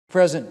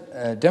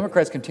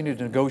Democrats continue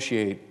to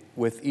negotiate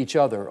with each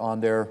other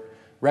on their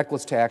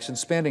reckless tax and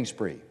spending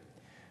spree.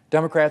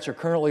 Democrats are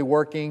currently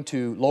working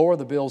to lower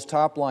the bill's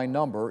top-line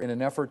number in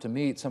an effort to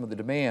meet some of the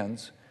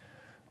demands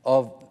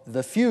of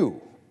the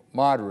few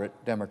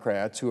moderate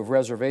Democrats who have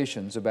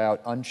reservations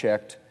about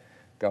unchecked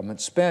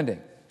government spending.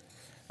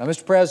 Now,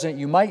 Mr. President,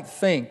 you might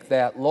think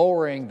that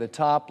lowering the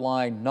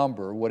top-line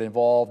number would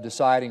involve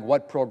deciding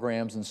what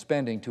programs and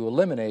spending to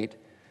eliminate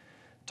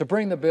to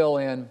bring the bill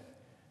in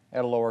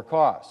at a lower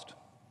cost.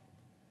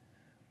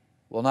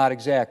 Well, not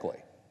exactly.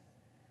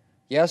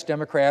 Yes,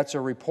 Democrats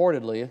are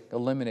reportedly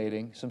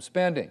eliminating some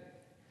spending.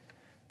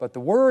 But the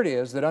word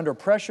is that under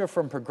pressure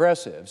from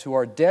progressives who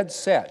are dead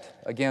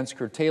set against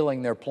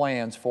curtailing their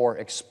plans for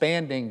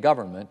expanding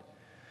government,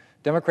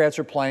 Democrats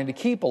are planning to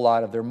keep a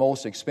lot of their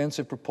most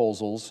expensive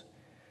proposals,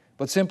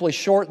 but simply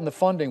shorten the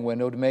funding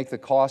window to make the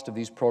cost of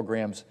these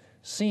programs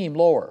seem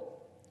lower.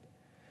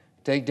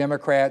 Take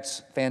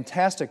Democrats'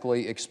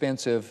 fantastically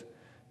expensive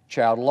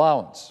child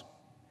allowance.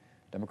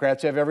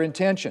 Democrats have every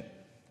intention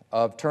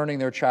of turning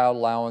their child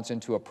allowance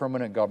into a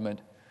permanent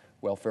government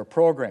welfare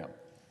program.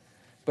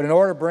 But in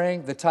order to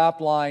bring the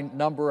top-line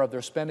number of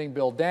their spending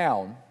bill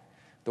down,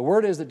 the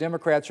word is that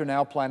Democrats are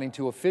now planning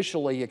to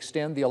officially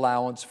extend the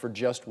allowance for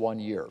just 1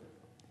 year.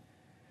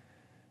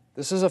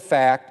 This is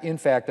in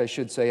fact, I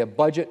should say, a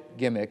budget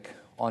gimmick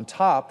on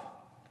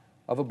top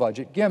of a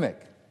budget gimmick,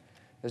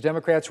 as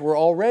Democrats were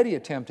already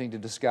attempting to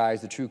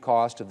disguise the true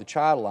cost of the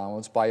child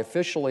allowance by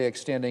officially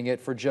extending it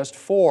for just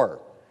 4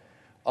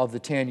 of the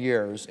 10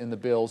 years in the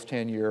bill's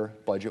 10-year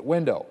budget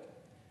window.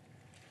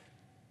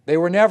 They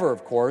were never,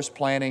 of course,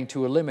 planning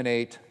to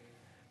eliminate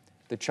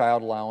the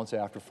child allowance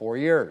after 4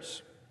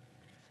 years.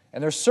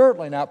 And they're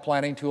certainly not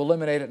planning to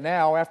eliminate it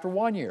now after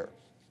 1 year.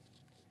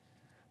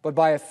 But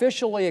by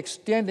officially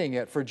extending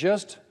it for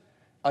just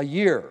a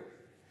year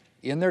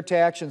in their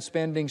tax and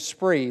spending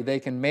spree, they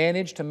can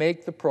manage to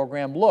make the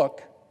program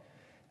look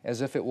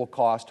as if it will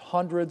cost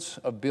hundreds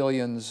of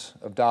billions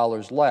of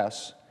dollars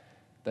less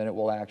than it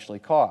will actually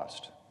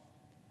cost.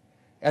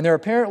 And they're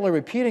apparently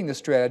repeating this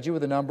strategy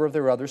with a number of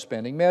their other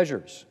spending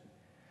measures.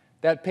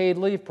 That paid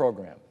leave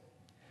program.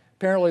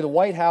 Apparently, the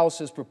White House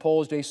has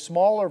proposed a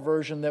smaller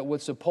version that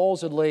would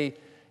supposedly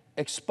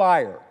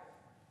expire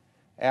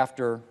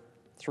after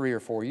 3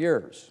 or 4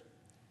 years.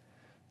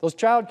 Those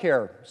child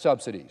care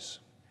subsidies,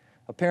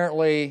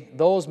 apparently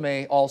those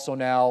may also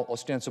now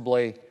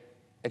ostensibly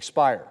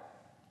expire.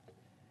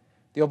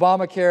 The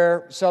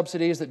Obamacare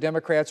subsidies that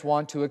Democrats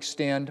want to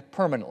extend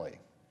permanently.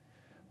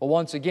 Well,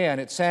 once again,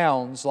 it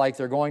sounds like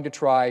they're going to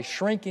try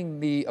shrinking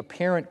the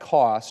apparent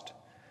cost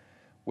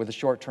with a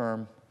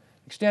short-term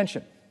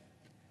extension.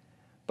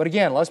 But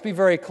again, let's be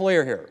very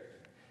clear here.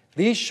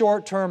 These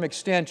short-term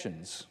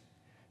extensions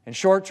and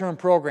short-term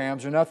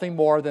programs are nothing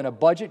more than a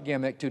budget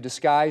gimmick to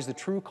disguise the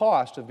true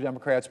cost of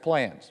Democrats'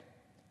 plans.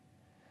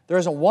 There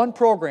isn't one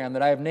program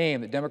that I have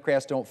named that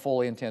Democrats don't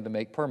fully intend to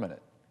make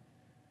permanent.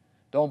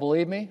 Don't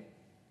believe me?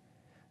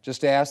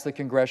 Just ask the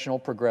Congressional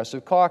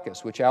Progressive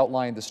Caucus, which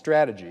outlined the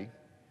strategy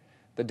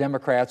that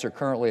Democrats are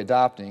currently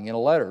adopting in a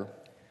letter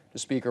to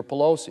Speaker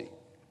Pelosi.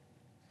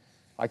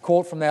 I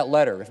quote from that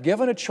letter, "If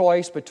given a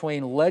choice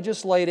between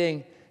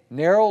legislating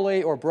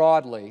narrowly or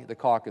broadly," the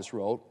caucus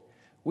wrote,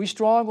 "we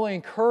strongly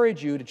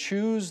encourage you to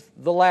choose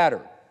the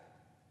latter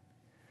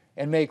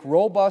and make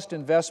robust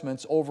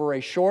investments over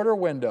a shorter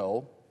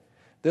window.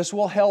 This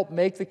will help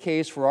make the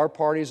case for our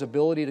party's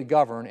ability to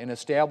govern and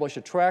establish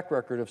a track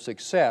record of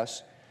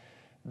success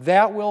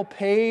that will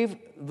pave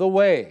the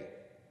way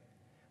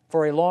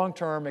for a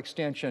long-term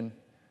extension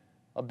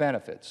of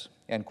benefits,"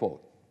 end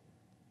quote.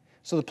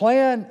 So the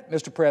plan,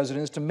 Mr.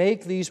 President, is to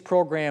make these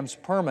programs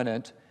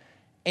permanent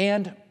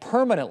and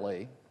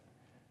permanently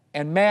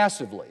and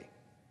massively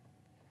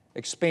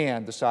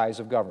expand the size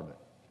of government.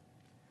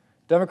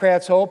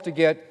 Democrats hope to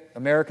get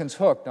Americans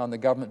hooked on the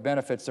government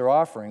benefits they're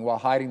offering while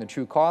hiding the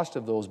true cost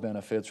of those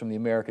benefits from the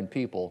American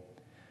people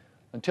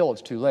until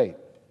it's too late.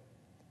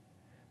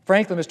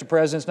 Frankly, Mr.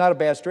 President, it's not a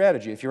bad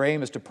strategy if your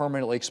aim is to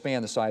permanently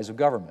expand the size of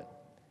government.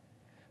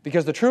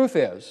 Because the truth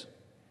is,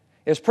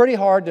 it's pretty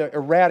hard to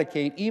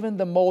eradicate even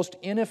the most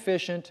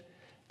inefficient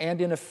and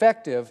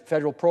ineffective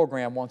federal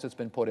program once it's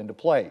been put into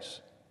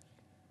place.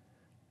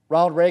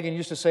 Ronald Reagan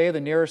used to say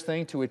the nearest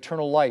thing to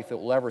eternal life that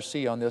we'll ever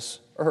see on this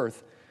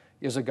earth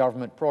is a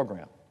government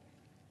program.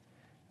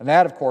 And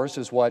that, of course,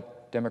 is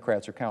what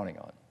Democrats are counting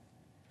on.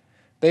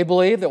 They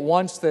believe that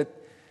once that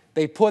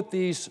they put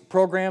these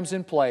programs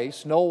in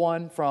place, no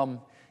one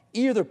from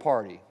either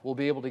party will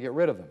be able to get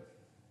rid of them.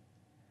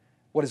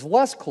 What is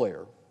less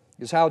clear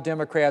is how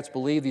Democrats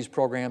believe these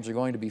programs are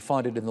going to be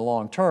funded in the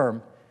long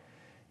term,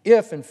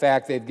 if, in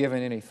fact, they've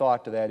given any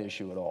thought to that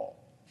issue at all.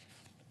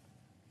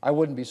 I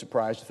wouldn't be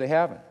surprised if they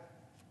haven't.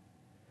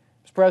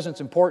 Mr. President,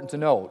 it's important to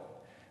note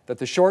that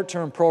the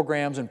short-term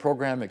programs and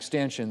program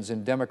extensions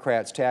in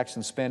Democrats' tax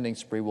and spending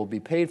spree will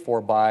be paid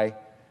for by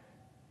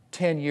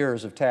 10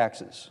 years of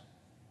taxes.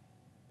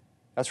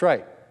 That's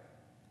right.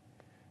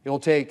 It will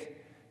take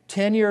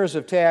 10 years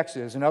of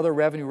taxes and other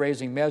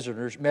revenue-raising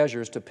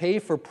measures to pay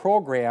for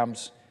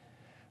programs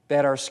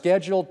that are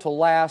scheduled to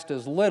last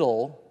as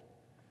little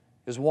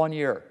as 1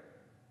 year.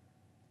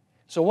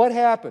 So what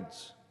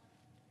happens?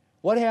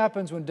 What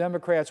happens when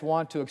Democrats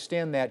want to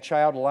extend that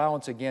child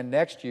allowance again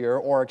next year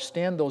or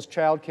extend those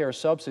child care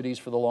subsidies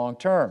for the long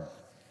term?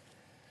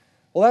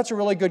 Well, that's a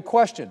really good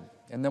question,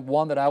 and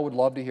one that I would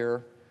love to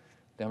hear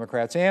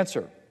Democrats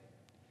answer.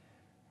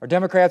 Are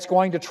Democrats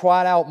going to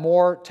trot out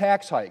more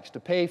tax hikes to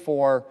pay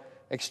for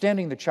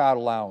extending the child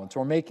allowance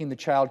or making the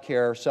child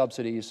care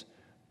subsidies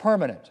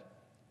permanent?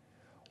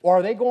 Or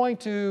are they going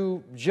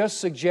to just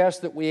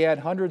suggest that we add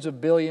hundreds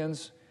of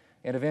billions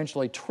and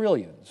eventually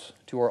trillions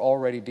to our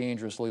already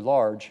dangerously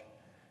large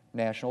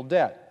national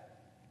debt?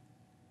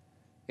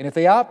 And if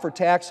they opt for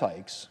tax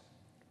hikes,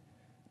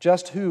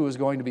 just who is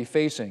going to be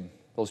facing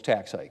those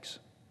tax hikes?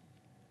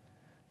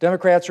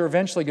 Democrats are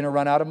eventually going to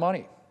run out of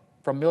money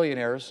from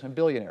millionaires and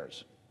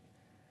billionaires.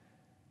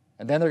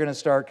 And then they're going to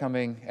start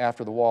coming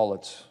after the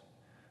wallets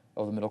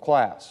of the middle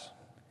class.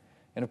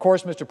 And of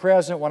course, Mr.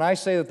 President, when I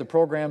say that the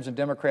programs in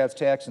Democrats'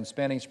 tax and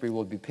spending spree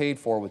will be paid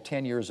for with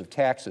 10 years of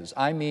taxes,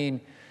 I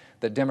mean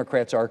that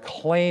Democrats are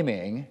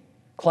claiming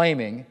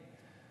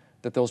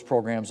that those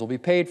programs will be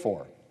paid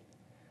for.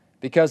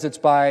 Because it's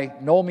by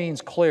no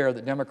means clear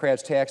that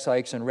Democrats' tax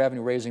hikes and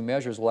revenue-raising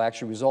measures will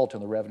actually result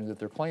in the revenue that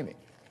they're claiming.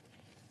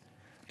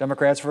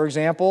 Democrats, for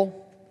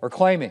example, are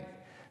claiming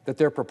that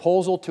their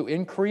proposal to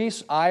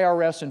increase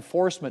IRS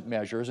enforcement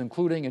measures,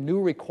 including a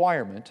new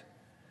requirement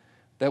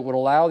that would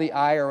allow the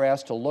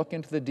IRS to look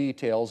into the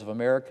details of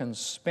Americans'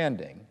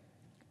 spending,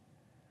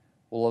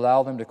 will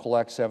allow them to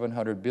collect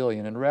 $700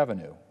 billion in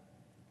revenue.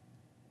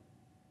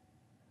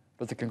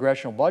 But the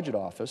Congressional Budget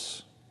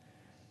Office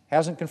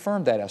hasn't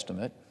confirmed that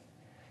estimate,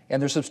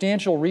 and there's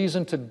substantial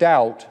reason to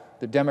doubt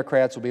that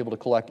Democrats will be able to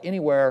collect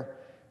anywhere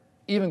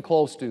even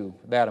close to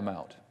that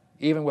amount,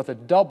 even with a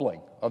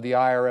doubling of the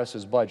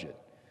IRS's budget.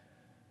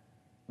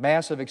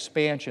 Massive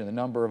expansion in the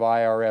number of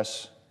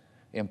IRS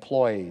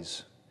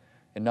employees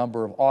and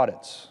number of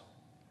audits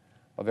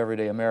of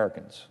everyday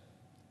Americans.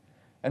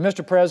 And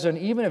Mr.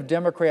 President, even if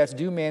Democrats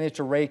do manage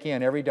to rake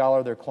in every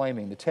dollar they're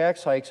claiming, the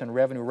tax hikes and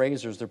revenue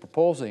raisers they're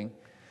proposing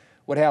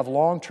would have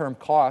long-term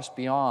costs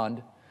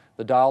beyond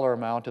the dollar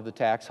amount of the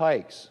tax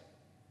hikes.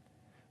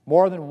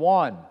 More than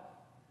one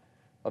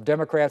of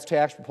Democrats'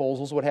 tax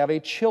proposals would have a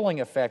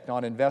chilling effect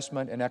on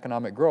investment and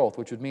economic growth,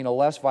 which would mean a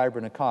less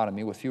vibrant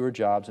economy with fewer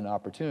jobs and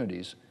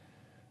opportunities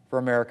for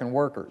American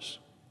workers.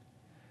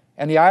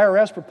 And the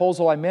IRS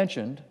proposal I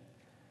mentioned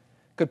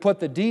could put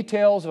the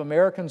details of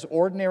Americans'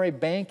 ordinary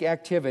bank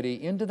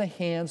activity into the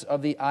hands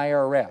of the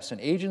IRS, an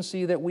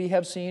agency that we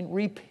have seen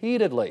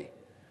repeatedly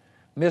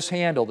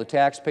mishandle the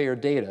taxpayer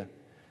data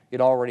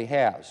it already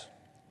has,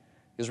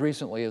 as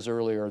recently as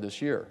earlier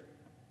this year.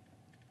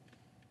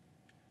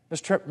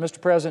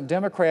 Mr. President,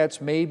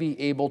 Democrats may be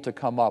able to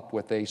come up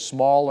with a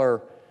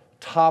smaller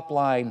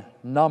top-line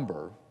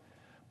number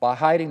by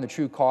hiding the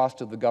true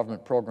cost of the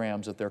government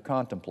programs that they're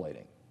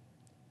contemplating.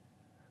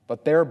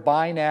 But their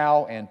buy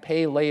now and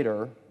pay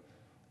later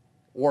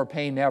or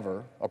pay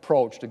never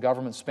approach to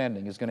government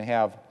spending is going to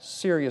have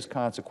serious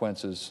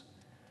consequences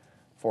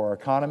for our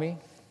economy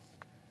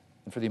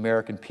and for the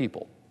American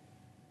people.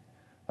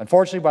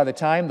 Unfortunately, by the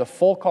time the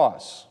full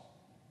costs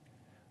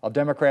of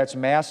Democrats'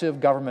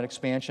 massive government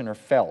expansion are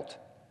felt,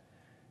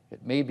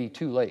 it may be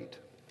too late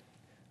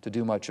to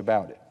do much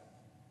about it.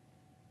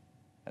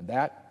 And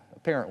that,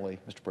 apparently,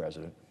 Mr.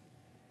 President,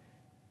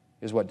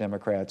 is what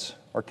Democrats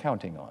are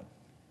counting on.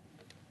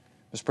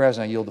 Mr.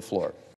 President, I yield the floor.